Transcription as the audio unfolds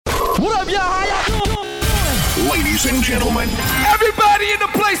What up, y'all? How y'all doing? Ladies and gentlemen, everybody in the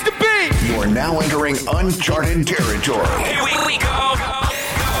place to be. You are now entering uncharted territory. Here we go.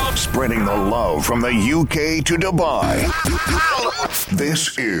 Spreading the love from the UK to Dubai.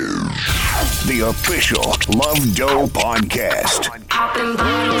 This is the official Love Dough Podcast. Popping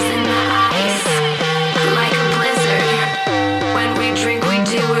bottles in the ice like a blizzard. When we drink, we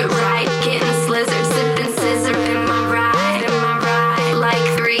do it right. Getting slizzard, sipping scissor in my ride, like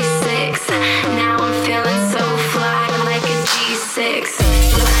 3-6. Now I'm feeling so fly, like a G6,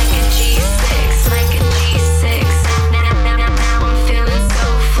 like a G6, like a G6. Now I'm feeling so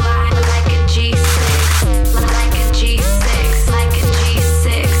fly, like a G6, like a G6, like a G6.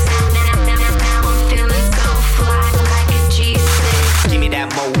 Now I'm feeling so fly, like a G6. Give me that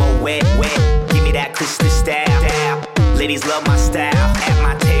mo wet. Give me that crystal style. Ladies love my style. At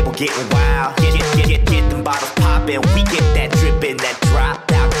my table getting wild. Get them bottles poppin'. We get that drippin', that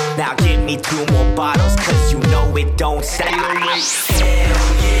drop out. Now give me 2 more bottles, cause you know it don't stop. Hell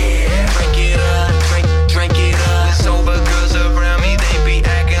yeah. Drink it up, drink it up. Sober girls around me, they be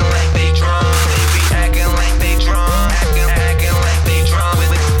acting like they drunk. They be acting like they drunk. Acting like they drunk.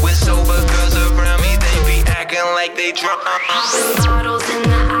 With sober girls around me, they be acting like they drunk. Popping bottles in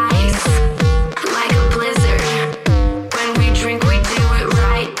the ice like a blizzard. When we drink, we do it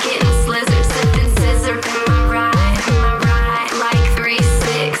right. Getting slizzard, sipping scissor in my ride, like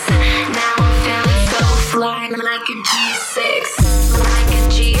 3-6. Now I'm feeling so fly, like a G6, like a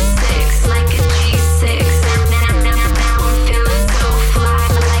G6, like a G6. Now I'm feeling so fly,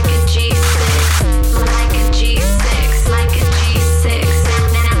 like a G6, like a G6, like a G6.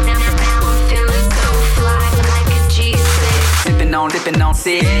 Now I'm feeling so fly, like a G6. Dipping on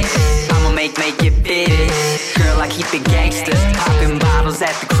 6. I'ma make it big. Girl, I keep it gangster. Popping bottles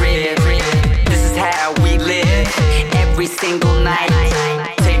at the crib. This is how we live. Every single night.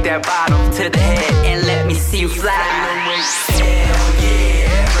 Take that bottle to the head and let me see you fly. Hell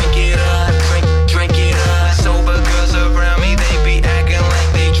yeah. Drink it up, drink it up. Sober girls around me, they be acting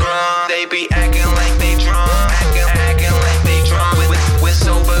like they drunk. They be acting like they drunk. Acting like they drunk. With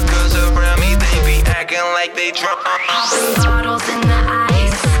sober girls around me, they be acting like they drunk. Popping bottles in the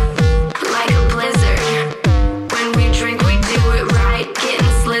ice like a blizzard. When we drink, we do it right.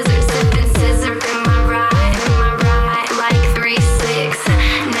 Getting slizzard, sipping scissor in my ride, like 3-6.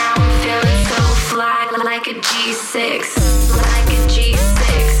 Now I'm feeling so fly, like a G6, like a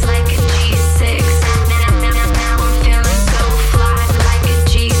G6, like a G6. Now I'm feeling so fly, like a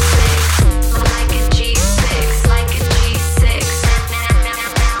G6, like a G6, like a G6. Now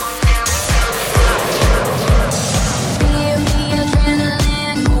I'm feeling so fly. Feel the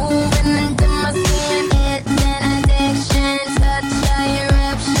adrenaline moving into my skin. It's an addiction, such a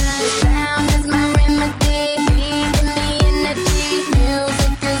eruption. Sound is my remedy, feeding me energy.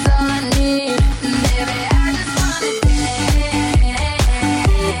 Music is all I need. Baby, I just wanna dance.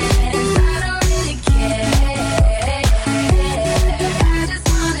 I don't really care. I just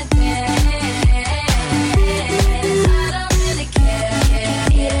wanna dance. I don't really care.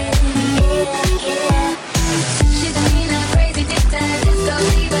 She's a mean, a crazy dictator, disco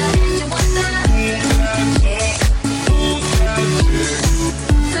diva, and she wants too cold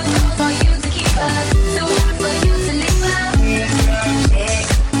for you to keep up, too hot for you to leave out.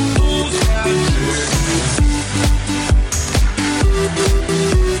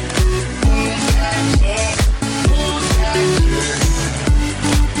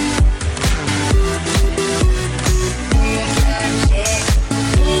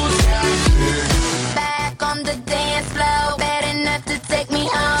 Back on the dance floor, bad enough to take me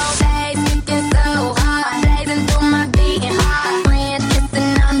home. Bass kicking so hard, blazing through my beating heart. Friends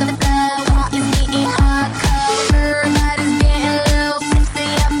kissing on the floor, it's getting hardcore. Everybody's getting loose, 60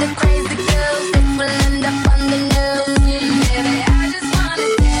 of the crazy girls. This will end up on the news. Baby, I just wanna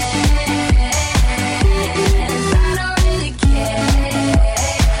dance. I don't really care.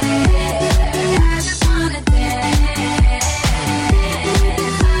 I just wanna dance.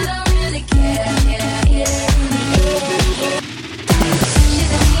 I don't really care. She's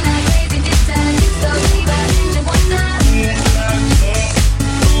a mean, a crazy dictator, disco diva, and she wants too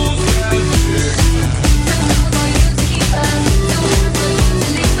cold for you to keep up, too hot for you to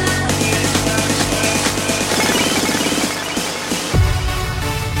leave out.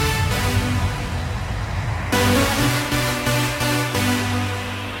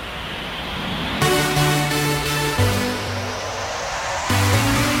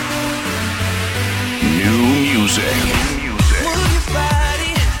 New music. Move your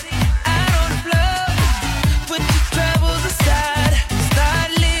body out on the floor. Put your troubles aside. Start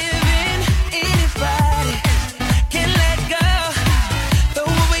living. Anybody can let go. Throw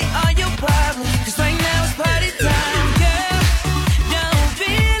away all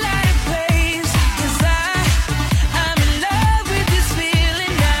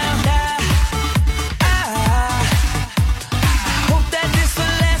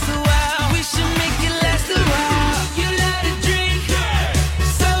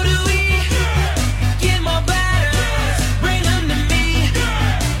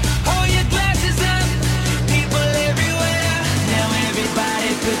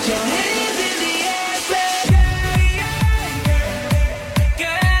put your hands in the air, say, girl,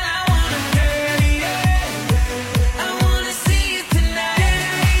 I wanna see you tonight.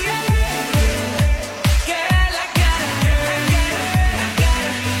 Girl, I gotta see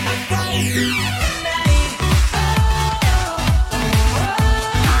you tonight.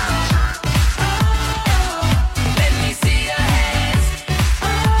 Let me see your hands.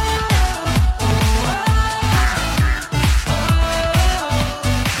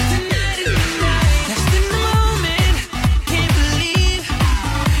 Tonight is the night. That's the moment. Can't believe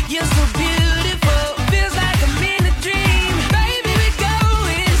you're so beautiful. Feels like I'm in a dream. Baby, we're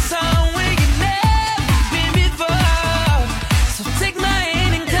going somewhere you've never been before. So take my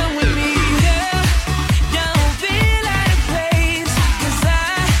hand and come with me, girl. Don't feel out of place, 'cause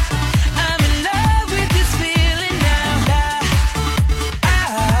I'm in love with this feeling now. I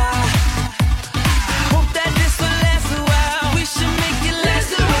hope that this will last a while. We should make it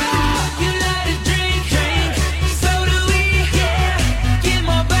last a while. You love to drink, so do we. Yeah, get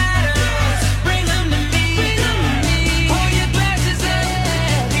more bottles, bring them to me. Pour your glasses up,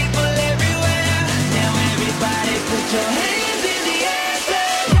 people everywhere. Now everybody put your hands in the air,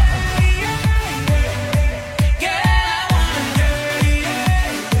 say, girl,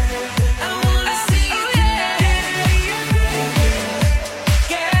 I wanna see you tonight.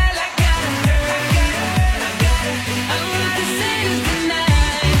 Girl, I want to see you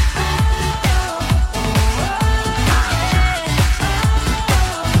tonight.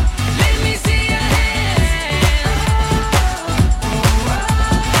 Let me see your hands.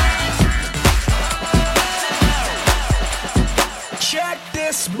 Check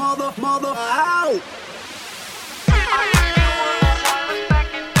this mother out.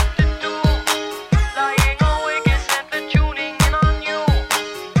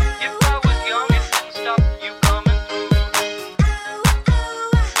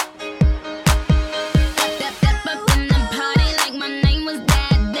 Step up in the party like my name was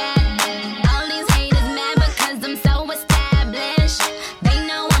Dad. All these haters mad because I'm so established. They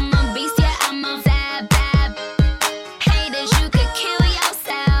know I'm a beast, yeah, I'm a fab. Haters, you could kill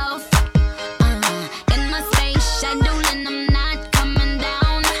yourself. In my space shuttle and I'm not coming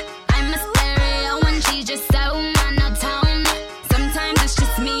down. I'm a stereo and she's just so monotone. Sometimes it's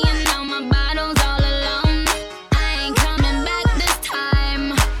just me and all my bottles all alone. I ain't coming back this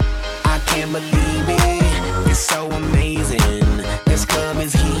time. I can't believe it. It's so amazing. This club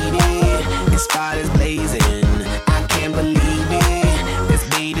is heated. This spot is blazing. I can't believe it. This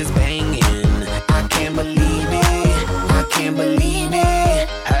beat is banging. I can't believe it. I can't believe it.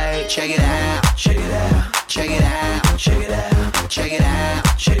 Hey, check it out. Check it out. Check it out. Check it out. Check it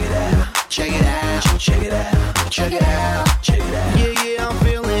out. Check it out. Check it out. Check it out. Check it out. Check it out. Yeah, yeah, I'm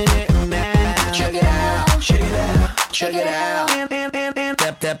feeling it now. Check it out. Check it out. Check it out.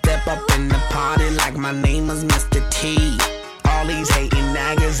 Step up in the party like my name was Mr. T. All these hating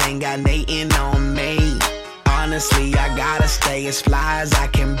niggas ain't got nothing on me. Honestly, I gotta stay as fly as I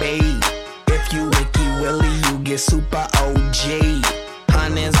can be. If you Wiki Willie, you get super OG.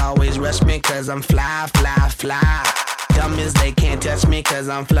 Hunters always rush me 'cause I'm fly. Dummies, they can't touch me 'cause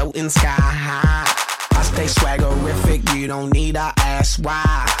I'm floating sky high. I stay swaggerific, you don't need to ask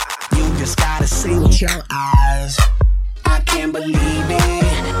why. You just gotta see with your eyes. I can't believe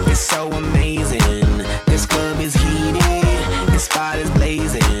it, it's so amazing. This club is heated, this spot is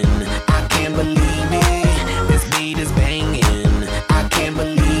blazing. I can't believe it, this beat is banging. I can't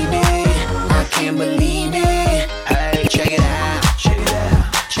believe it, I can't believe it. Hey, check it out, check it out,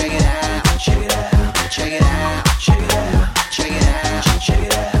 check it out, check it out, check it out, check it out, check it out, check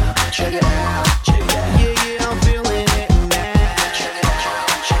it out, check it out, check it out. Yeah, yeah, I'm feeling it now. Check it out,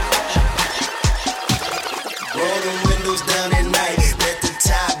 check it out, check it out. Roll the windows down at night, let the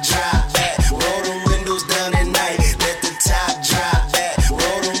top drop back. Roll the windows down at night, let the top drop back.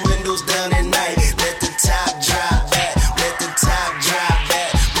 Roll the windows down at night, let the top drop back. Let the top drop back,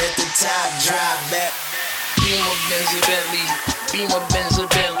 let the top drop back. Beamer Benz a Bentley, Beamer Benz a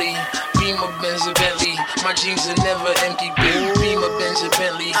Bentley, Beamer Benz a Bentley. My jeans are never empty, Beamer Benz a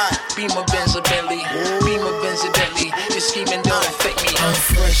Bentley, Beamer Benz a Bentley, Beamer Benz a Bentley. Your scheming don't affect me. I'm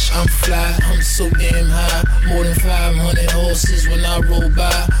fresh, I'm fly, I'm so damn high. More than 500 horses when I roll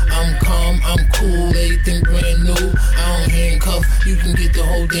by. I'm calm, I'm cool, everything brand new. I don't handcuff, you can get the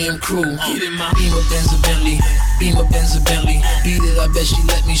whole damn crew. Get in my Beamer Benz a Bentley, Beamer Benz a Bentley. Beat it, I bet she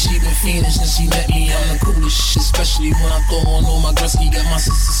let me. She been fiending since she met me. I'm the coolest shit, especially when I throw on all my Gretzky. Got my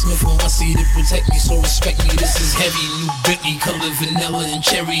sister Smith on my seat to protect me, so respect me. This is heavy, new Bentley, color vanilla and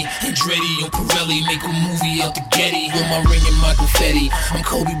cherry. Andretti on Pirelli, make a movie out the Getty. With my ring and my confetti, I'm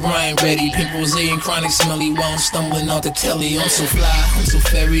Kobe Bryant ready. Pink rose and chronic smelly while I'm stumbling out the telly. I'm so fly, I'm so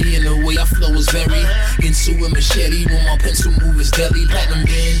fairy, and the way I flow is very into a machete. When my pencil move is deadly, platinum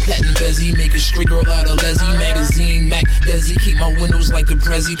band, platinum bezzy, make a straight girl out of Leslie. Magazine, Mac, Desi, keep my windows like a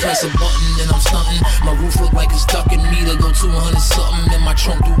Prezi. Press a button and I'm stunting. My roof look like it's ducking me to go 200 something. And my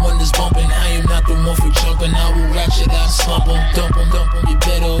trunk do wonders bumping. I am not the one for jumping. I will ratchet out, slump 'em, dump 'em, dump 'em. You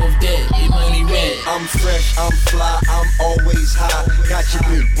better off dead, your money red. I'm fresh, I'm fly, I'm always high. Got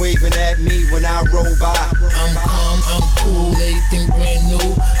you waving at me when I roll by. I'm calm, I'm cool, everything brand new.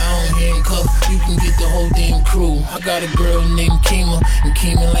 I don't handcuff, you can get the whole damn crew. I got a girl named Kima, and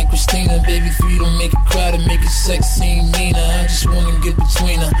Kima like Christina. Baby 3 don't make it cry, to make it sex seem meaner. I just wanna get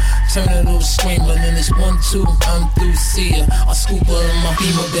between her, turn her to a screamer. Then it's 1, 2, I'm through, see her. I scoop her in my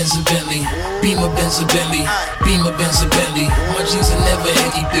Beamer, Benz, and Bentley. Beamer, Benz, and Bentley. Beamer, Benz, and Bentley. My jeans are never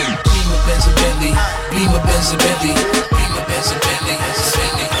empty, Beamer, Benz, and Bentley. Beamer, Benz, and Bentley. Beamer, Benz, and Bentley.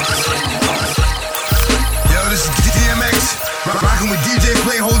 Yo, this is DMX, rocking with DJ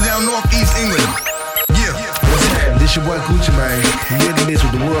Play, hold down Northeast England. Yeah. What's happening? This your boy Gucci Mane. You in the mix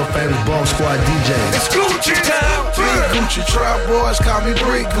with the world famous Bomb Squad DJ. It's Gucci time. Big Gucci, trap boys call me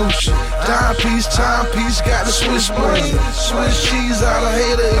Brick Gucci. Timepiece, got the Swiss money. Swiss cheese out of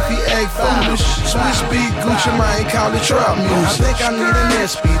hater if he act foolish. Swiss beat Gucci Mane, call it trap music. I think I need an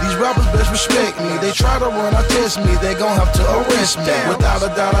SP. These rappers best respect me. They try to run, I test me. They gon' have to arrest me. Without a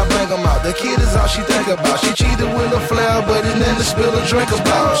doubt, I bang them out. The kid is all she think about. She cheated with a flair, but it's nothing to spill a drink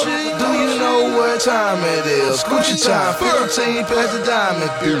about. Do you know what time it is? Gucci time, 15 past the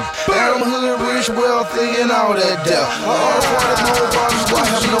diamond dude. I'm hood, rich, wealthy, and all that death. All part of no problems, I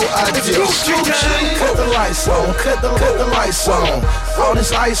have no idea. Gucci, cut the lights on, cut the lights on. All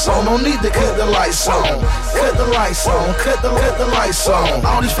this ice on, no need to cut the lights on. Cut the lights on, cut the lights on.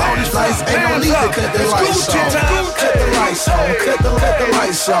 All these lights, ain't no need to cut the lights on. Cut the lights on, cut the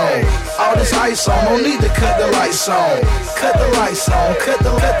lights on. All this ice on, no need to cut the lights on. Cut the lights on, cut the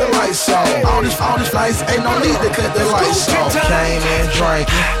lights on. All these lights, ain't no need to cut the lights on. Came in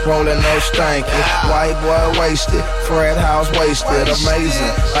drinking, rolling no stankin'. White boy wasted, Fred House wasted.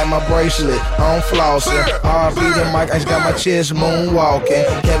 Amazing, like my bracelet, I'm flossing. R.B. the mic, I just got my chest moonwalking.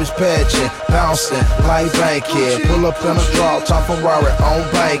 Cabbage patching, bouncing, like Bankhead. Pull up in a drop, top Ferrari on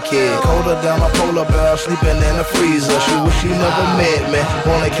Bankhead. Colder down a polar bear, sleeping in the freezer. She wish she never met me,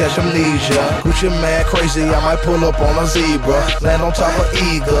 wanna catch amnesia. Gucci man crazy, I might pull up on a zebra. Land on top of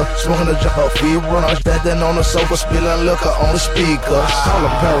eagle, smoking a jump, feet runners. Standing on the sofa, spilling liquor on the speaker. Call a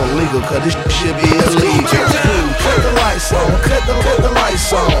paralegal, cause this shit be illegal. Cut the lights on, cut the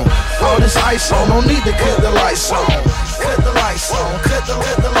lights on. All this ice on, no need to cut the lights on. Cut the lights on, cut the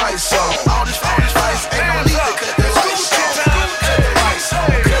lights on. All these lights, ain't no need to cut the lights on. Cut the lights on,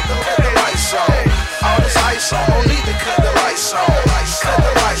 cut the lights on. All this ice on, no need to cut the lights on. Cut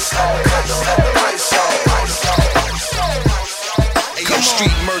the lights on, cut the lights on. Hey,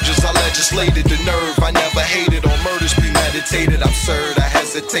 street mergers, I legislated the nerve. I never hated on murders, premeditated, absurd. I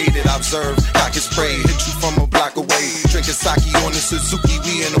hesitated, observed, cock and spray, hit you from a block away. Drinking sake on the Suzuki,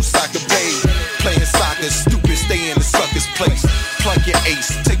 we in Osaka Bay. Playing soccer, stupid, stay in the sucker's place. Plug your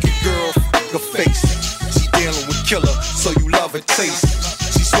ace, take your girl, f*** her face. She dealing with killer, so you love her taste.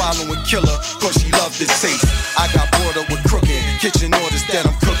 She swallowing killer, cause she love the taste. I got bored up with crooking, kitchen orders that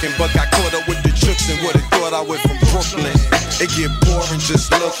I'm cooking, but got caught up with the jokes and would've thought I went from Brooklyn. It get boring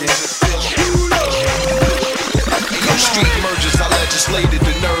just looking. Street mergers, I legislated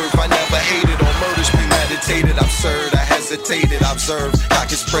the nerve. I never hated on murders, premeditated, absurd. I hesitated, observed,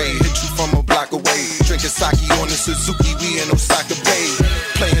 cock and spray, hit you from a block away. Drinking sake on the Suzuki, we in Osaka Bay.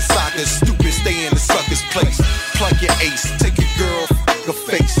 Playing soccer, stupid, stay in the sucker's place. Plug your ace, take your girl, f*** her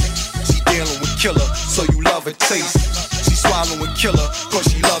face. She dealing with killer, so you love her taste. She swallowing killer, cause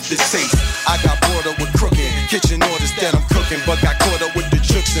she love the taste. I got bored up with crooking, kitchen orders that I'm cooking, but got caught up with the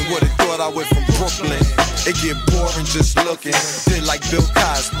jokes and would've thought I went from Brooklyn. It get boring just looking, did like Bill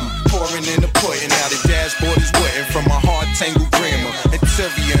Cosby, pouring in the pudding. Now the dashboard is wetting from my hard tangled grammar.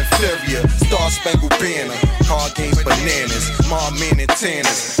 Interior, inferior, star spangled banner. Car game bananas, mom men and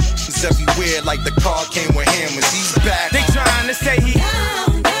tanners. It's everywhere like the car came with hammers. He's back. They trying to say he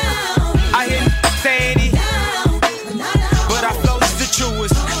I hear saying he but our flow is the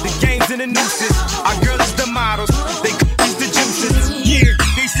truest. The games and the nooses. Our girls is the models. They is the juices. Yeah,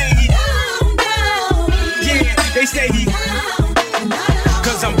 they say he they say he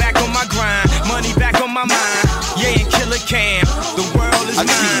cause I'm back on my grind. Money back on my mind. Yeah, and Killer Cam. The world is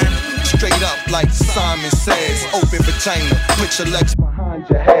mine. Straight up like Simon says. Open vagina, put your legs behind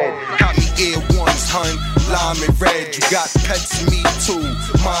your head. Got me ear ones, hun, lime and red. You got pets, me too,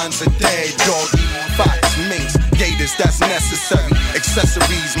 mine's a dead. Doggy, fox, minks, gators, that's necessary.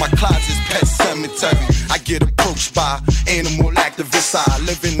 Accessories, my closet's pet cemetery. I get approached by animal activists. I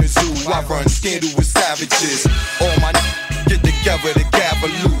live in the zoo, I run scandal with savages. All my get together to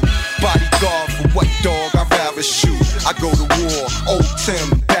gather loot. Bodyguard for what dog I'd rather shoot. I go to war, old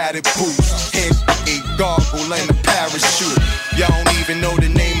Tim, batted boots. Hand a gargle and a parachute. Y'all don't even know the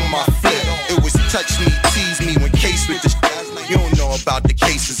name of my flip. It was touch me, tease me when case with the you don't know about the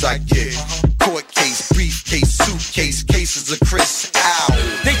cases I get. Court case, briefcase, suitcase, cases of Chris.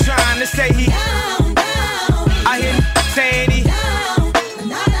 Ow. They trying to say he I hear saying he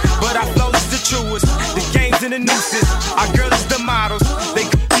but our flows is the truest. The games and the nooses. Our girls is the models. They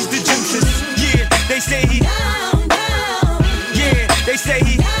use the juices. Yeah, they say he yeah, they say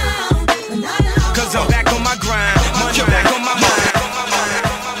he cause I'm back on my grind. Money back on my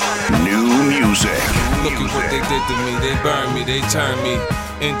mind. New music. Look at what they did to me. They burned me, they turned me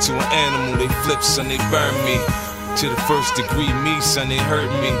into an animal. They flipped, son, they burned me to the first degree. Me, son, they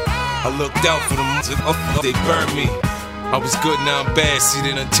hurt me. I looked out for them, they burned me. I was good, now I'm bad, see,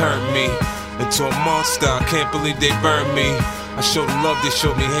 they done turned me into a monster. I can't believe they burned me. I showed them love, they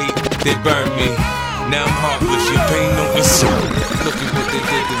showed me hate, they burned me. Now I'm heartless, your pain no concern. Look at what they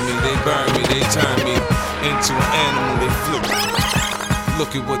did to me. They burned me, they turned me into an animal. They flipped.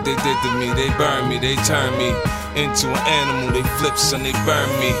 Look at what they did to me. They burned me, they turned me into an animal. They flipped, son, they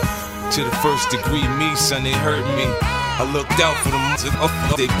burned me to the first degree. Me, son, they hurt me. I looked out for them,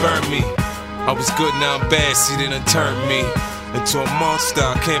 they burned me. I was good, now I'm bad, see, they done turned me into a monster.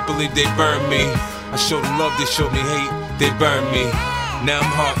 I can't believe they burned me. I showed them love, they showed me hate, they burned me. Now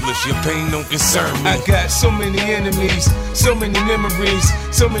I'm heartless, your pain don't concern me. I got so many enemies, so many memories,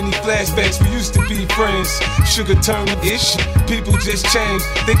 so many flashbacks. We used to be friends. Sugar turned ish, people just change.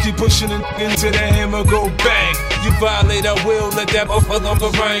 They keep pushing it into the hammer, go bang. You violate our will, let that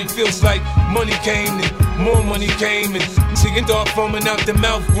motherfucker rain. Feels like money came and more money came and taking dog foaming out the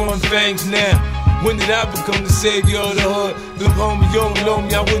mouth, growing fangs now. When did I become the savior of the hood? Look, homie, you don't know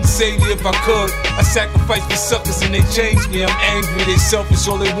me, I wouldn't save you if I could. I sacrificed for suckers and they changed me. I'm angry, they selfish,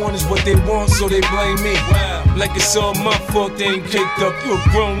 all they want is what they want, so they blame me. Wow. Like it's all my fault, they ain't caked up. You a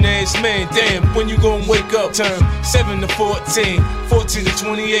grown ass man, damn, when you gon' wake up? Turn 7 to 14, 14 to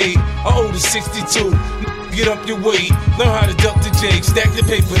 28, I owe to 62. Get up your weight, learn how to duck the jake, stack the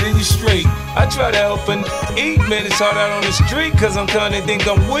paper, then you straight. I try to help and eat, man, it's hard out on the street, cause I'm kinda think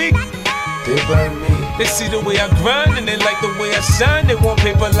I'm weak. They burn me. They see the way I grind and they like the way I shine. They want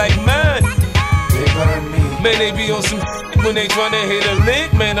paper like mine. They burn me. Man, they be on some when they tryna hit a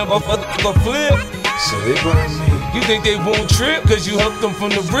lick. Man, I'm off a flip. So they burn me. You think they won't trip cause you helped them from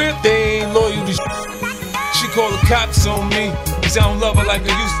the rip? They ain't loyal to She call the cops on me cause I don't love her like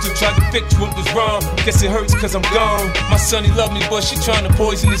I used to. Tried to fix what was wrong, guess it hurts cause I'm gone. My son, he love me, but she tryna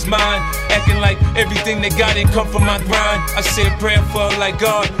poison his mind. Acting like everything they got ain't come from my grind. I say a prayer for her like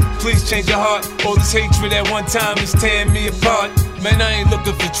God, please change your heart. All this hatred at one time is tearing me apart. Man, I ain't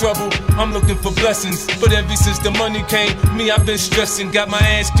looking for trouble, I'm looking for blessings. But ever since the money came, me, I've been stressing. Got my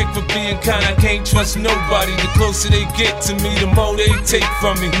ass kicked for being kind, I can't trust nobody. The closer they get to me, the more they take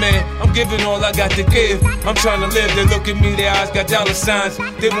from me. Man, I'm giving all I got to give. I'm trying to live, they look at me, their eyes got dollar signs.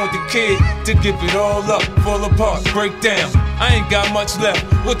 They want the kid to give it all up, fall apart, break down. I ain't got much left,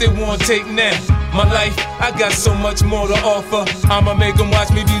 what they want take now. My life, I got so much more to offer. I'ma make them watch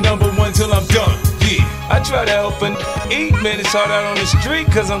me be number one till I'm done. Yeah, I try to help and eat, man, it's hard out on the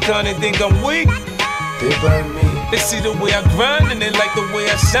street cause I'm kinda think I'm weak. They burn me. They see the way I grind and they like the way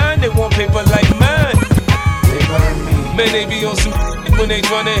I shine. They want paper like mine. They burn me. Man, they be on some when they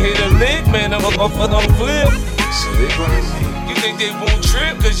tryna hit a lick, man, I'm off on flip. So they burn me. You think they won't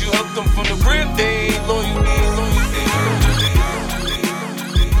trip cause you helped them from the rip? They ain't loyal, they ain't loyal.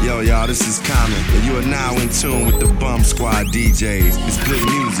 Yo, y'all, this is Common, and you are now in tune with the Bum Squad DJs. It's good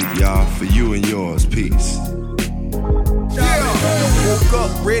music, y'all, for you and yours. Peace. Woke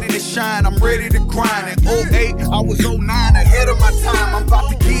up ready to shine, I'm ready to grind. In 08, I was 09, ahead of my time. I'm about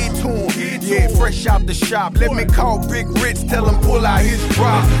to get to him. Yeah, fresh out the shop. Let me call Big Rich, tell him pull out his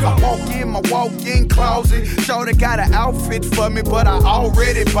drop. I walk in my walk-in closet. Shorty got an outfit for me, but I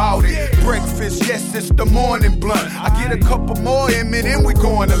already bought it. Breakfast, yes, it's the morning blunt. I get a couple more in me, then we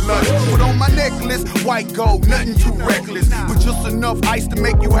going to lunch. Put on my necklace, white gold, nothing too reckless. But just enough ice to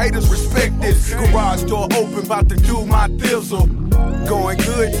make you haters respect this. Garage door open, about to do my thizzle. Going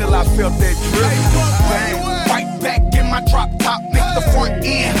good till I felt that drizzle. Bang, right back in my drop top, make the front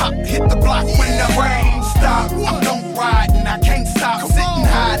end hop, hit the block when the rain stop. I don't ride and I can't stop, sitting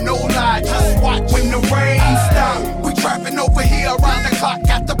high, no lie, just watch. watch when the rain stop. We trapping over here around the clock,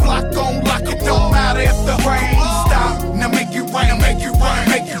 got the block on lock. It don't matter if the rain stop. Now make it rain, make it rain,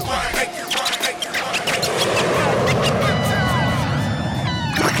 make it rain, make it rain, make it rain.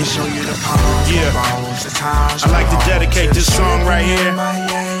 I can show you the palms, Yeah. the Taj I'd like to dedicate this song right here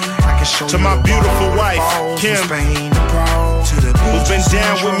to my beautiful wife, Kim, who's been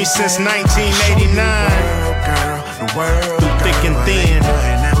down with me since 1989. Through thick and thin,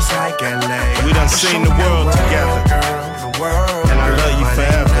 we done seen the world together, and I love you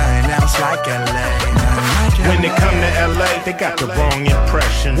forever. When they come to LA, they got the wrong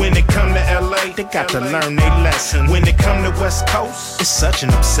impression. When they come to LA, they got to learn their lesson. When they come to West Coast, it's such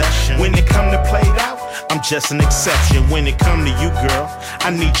an obsession. When they come to Played Out, I'm just an exception. When it come to you, girl, I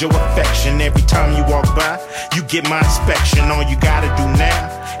need your affection. Every time you walk by, you get my inspection. All you gotta do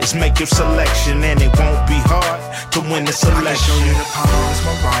now is make your selection, and it won't be hard to win the selection. I can show you the palms,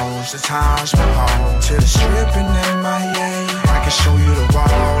 my rose, the Taj Mahal, to the strip in MIA. I can show you the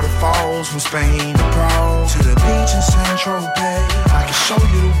waterfalls from Spain to Prague, to the beach in San Tropez. I can show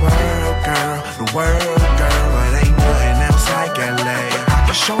you the world, girl, but ain't nothing else like LA. I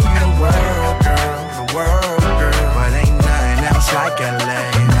can show you the world, girl, but ain't nothing else like LA.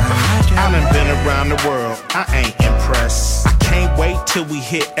 I done been around the world, I ain't impressed. I can't wait till we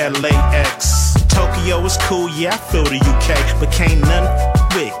hit LAX. Tokyo is cool, yeah, I feel the UK, but can't none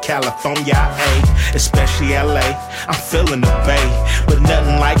with California, especially LA. I'm feeling the Bay, but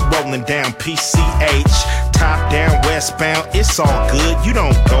nothing like rolling down PCH. Top down, westbound, it's all good. You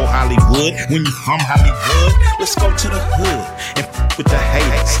don't go Hollywood when you from Hollywood. Let's go to the hood and with the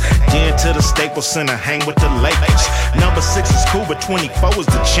haters. Then to the Staples Center, hang with the Lakers. Number 6 is cool, but 24 is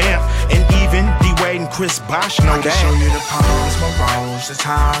the champ. And even D-Wade and Chris Bosh know that. I can show you the palms, my rose, the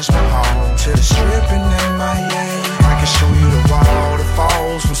Taj Mahal, to the strip in MIA. I can show you the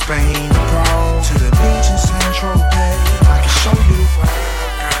waterfalls from Spain to Prague, to the beach in San Tropez. I can show you the world.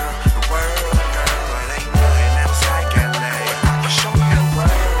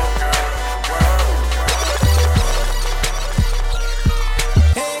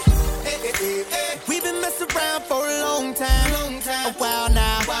 A while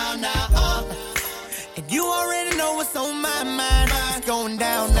now, and you already know what's on my mind. It's going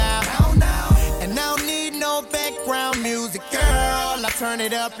down now, and I don't need no background music, girl. I turn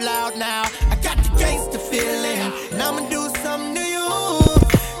it up loud now. I got the gangsta feeling, and I'ma do something to you,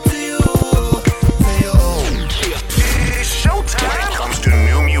 to you, to you. It's showtime. When it comes to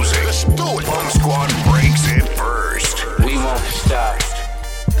new music, let's do it. Bum Squad breaks it first. We won't stop.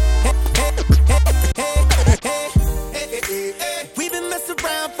 We've been messing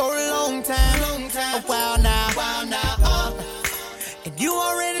around for a long time, a while now, and you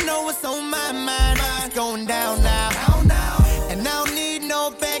already know what's on my mind. It's going down now, and I don't need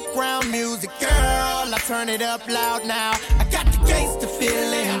no background music, girl. I turn it up loud now. I got the gangsta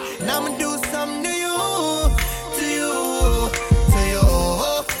feeling, and I'ma do something to you, to you, to you.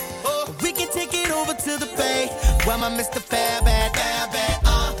 We can take it over to the Bay, where my Mr. Fairbat,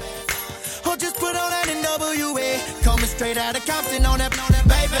 or just put on that NWA, coming straight out of Compton on that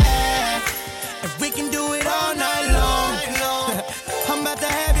baby. And we can do it all night long. I'm about to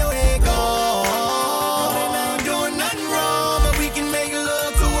have your head gone. And I ain't doing nothing wrong, but we can make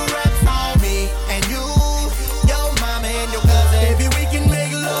love to a rap song. Me and you, your mama and your cousin. Baby, we can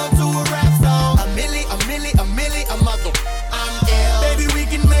make love to a rap song. A milli, a mother. I'm ill. Baby, we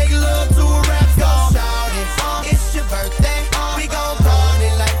can make love to a rap song. Shout it, it's your birthday. We gon' party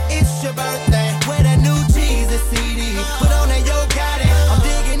like it's your birthday. Wear that new Jesus CD. Put on that Yo Got It. I'm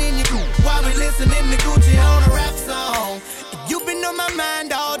digging in your group while we listening to Gucci on a rap song. You've been on my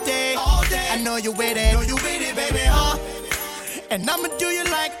mind all day. I know you with it. Baby, and I'ma do you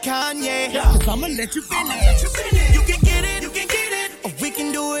like Kanye. Cause I'ma let you finish. You can get it. Or we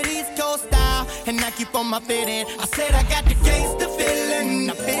can do it East Coast style. And I keep on my fitting. I said I got the gangsta feeling.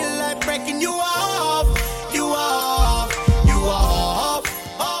 I feel like breaking you off.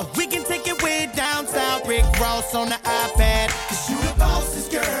 We can take it way down south. Rick Ross on the iPad. Cause you the boss's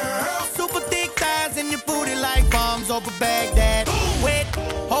girl. Super thick thighs and your booty like bombs over Baghdad. Wait,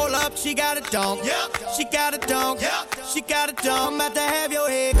 hold up, she got a dunk. She got a dunk. She got a dunk. I'm about to have your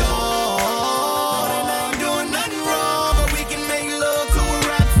head gone. And I ain't doing nothing wrong, but we can make love to a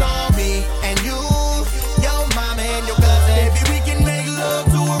rap song. Me and you, your mama and your cousin. Baby, we can make love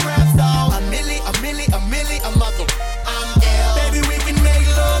to a rap song. A milli, a mother. I'm ill. Baby, we can make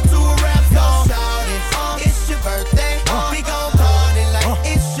love to a rap song. Shout it, it's your birthday. We gon' party like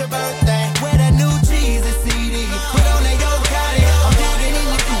it's your birthday. Wear that new Jesus CD. Put on that Yo Got It. I'm digging in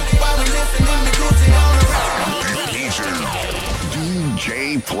your group while we listening to Gucci on the rap.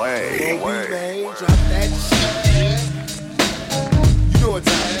 DJ Play.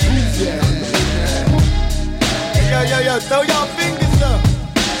 Yeah, throw your fingers up.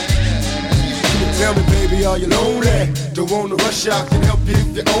 Tell me, baby, are you lonely? Don't wanna rush, I can help you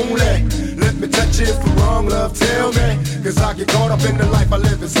if you only let me touch you if I'm wrong, love, tell me. Cause I get caught up in the life I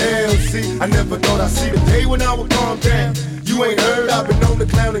live as hell. See, I never thought I'd see the day when I would calm down. You ain't heard, I've been known to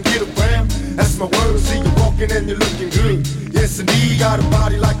clown and get around. That's my word, see you walking and you're looking good. Yes, indeed, got a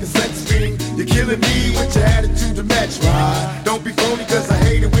body like a sex fiend. You're killing me with your attitude to match, right? Don't be phony, cause I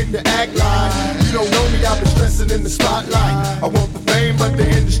hate it when you act like you don't know me, I've been stressing in the spotlight. I want the fame, but the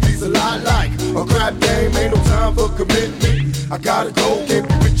industry's a lot like a crap game, ain't no time for commitment. I gotta go, can't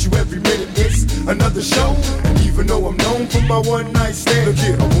be with you every minute. It's another show, and even though I'm known for my one night stand, look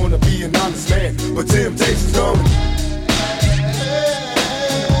here, I wanna be an honest man, but temptation's coming.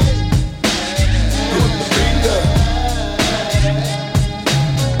 Put the finger.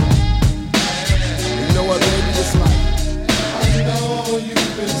 You know what, baby, it's like I know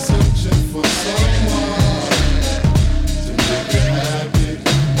you've been searching for someone to make you happy and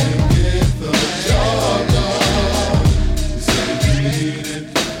get the job done. You said you needed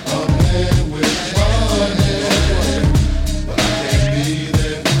a man with money, but I can't be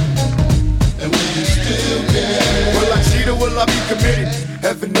there. And will you still care? Will I cheat or will I be committed?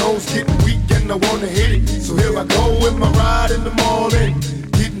 Heaven knows, getting weak and I wanna hit it. So here I go with my ride in the morning.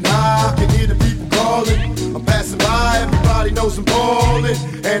 Getting high, I can hear the people calling. I'm passing by, everybody knows I'm ballin'.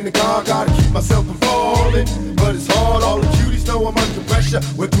 And the car gotta keep myself from falling. But it's hard, all the cuties know I'm under pressure.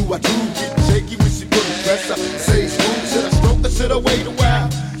 What do I do? Getting shaky when she put the pressure. Say smooth, should I stroke or should I wait a while?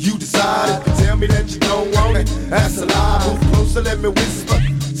 You decide if you tell me that you don't want it. That's a lie, move closer, let me whisper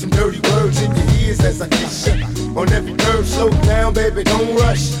some dirty words in your ears as I kiss you. On every curve, slow down, baby, don't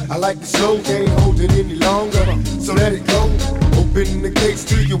rush. I like the slow, can't hold it any longer. So let it go, open the gates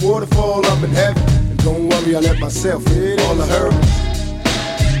to your waterfall, I'm in heaven. And don't worry, I let myself hit all of her.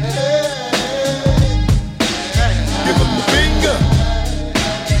 Give up the finger.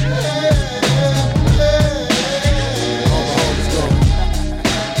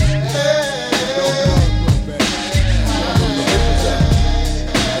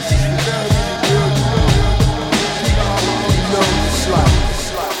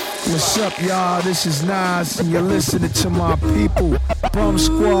 What's up, y'all? This is Nas, and you're listening to my people, Bum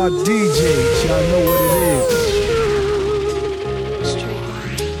Squad DJs. Y'all know what it is.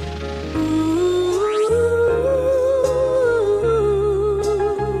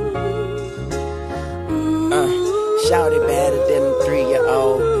 Shout it better than a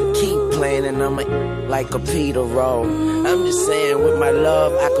 3-year-old. Keep playing and I'm like a Peter roll. I'm just saying, with my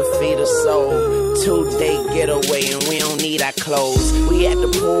love, I could feed a soul. 2-day getaway and we don't need our clothes. We at the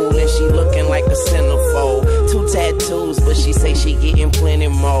pool and she looking like a centerfold. 2 tattoos, but she say she getting plenty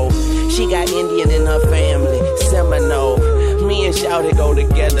more. She got Indian in her family, Seminole. Me and Shawty go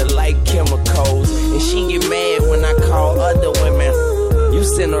together like chemicals. And she get mad when I call other women. You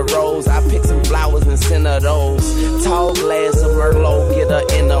send her rose, I pick some flowers and send her those. Tall glass of Merlot, get her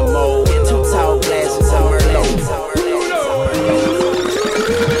in a mold. 2 tall glasses of Merlot.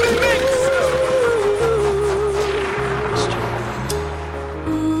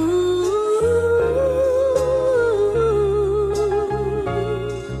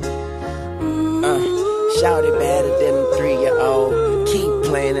 Shout it better than a 3-year-old. Keep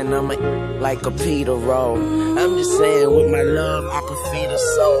playing and I'm like a Peter roll. I'm just saying, with my love, I could feed a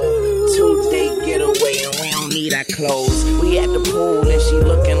soul. 2-day getaway and we don't need our clothes. We at the pool and she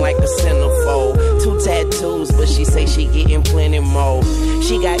looking like a centerfold. 2 tattoos, but she say she getting plenty more.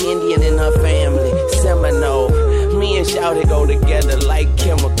 She got Indian in her family, Seminole. Me and Shawty go together like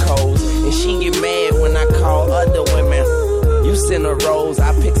chemicals. And she get mad when I call other women. You send her rose,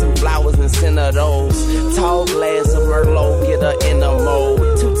 I pick some flowers and send her those. Tall glass of Merlot, get her in a mold.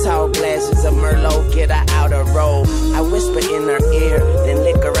 2 tall glasses of Merlot, get her out of roll. I whisper in her ear, then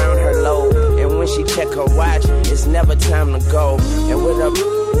lick around her lobe. And when she check her watch, it's never time to go. And with her,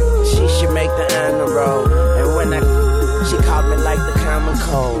 she should make the honor roll. And when she caught me like the common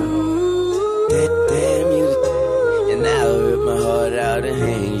cold. Damn you, and I rip my heart out and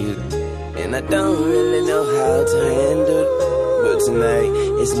hang you. And I don't really know how to handle it. But tonight,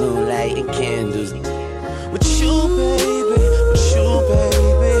 it's moonlight and candles. With you, baby, with you,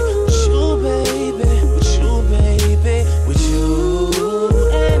 baby, with you, baby, with you, baby, with you,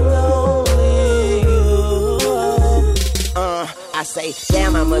 and only you. I say,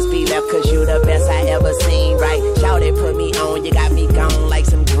 damn, I must be left, cause you the best I ever seen, right? Shout it, put me on, you got me gone like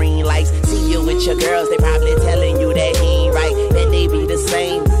some green lights. See you with your girls, they probably telling you that he ain't right, that they be the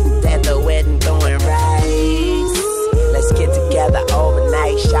same. At the wedding throwing rice. Let's get together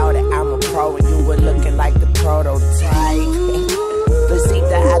overnight. Shout it, I'm a pro and you were looking like the prototype. But see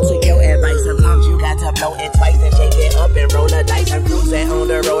that I took your advice. Sometimes you got to blow it twice and shake it up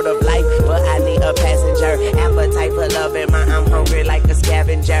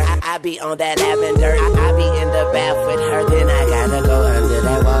be on that lavender. I be in the bath with her, then I gotta go under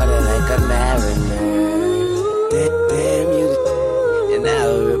that water like a mariner. Damn you, and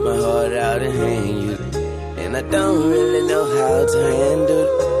I'll rip my heart out and hang you. And I don't really know how to handle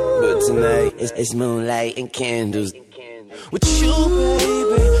it, but tonight it's moonlight and candles. With you,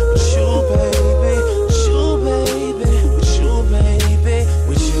 baby.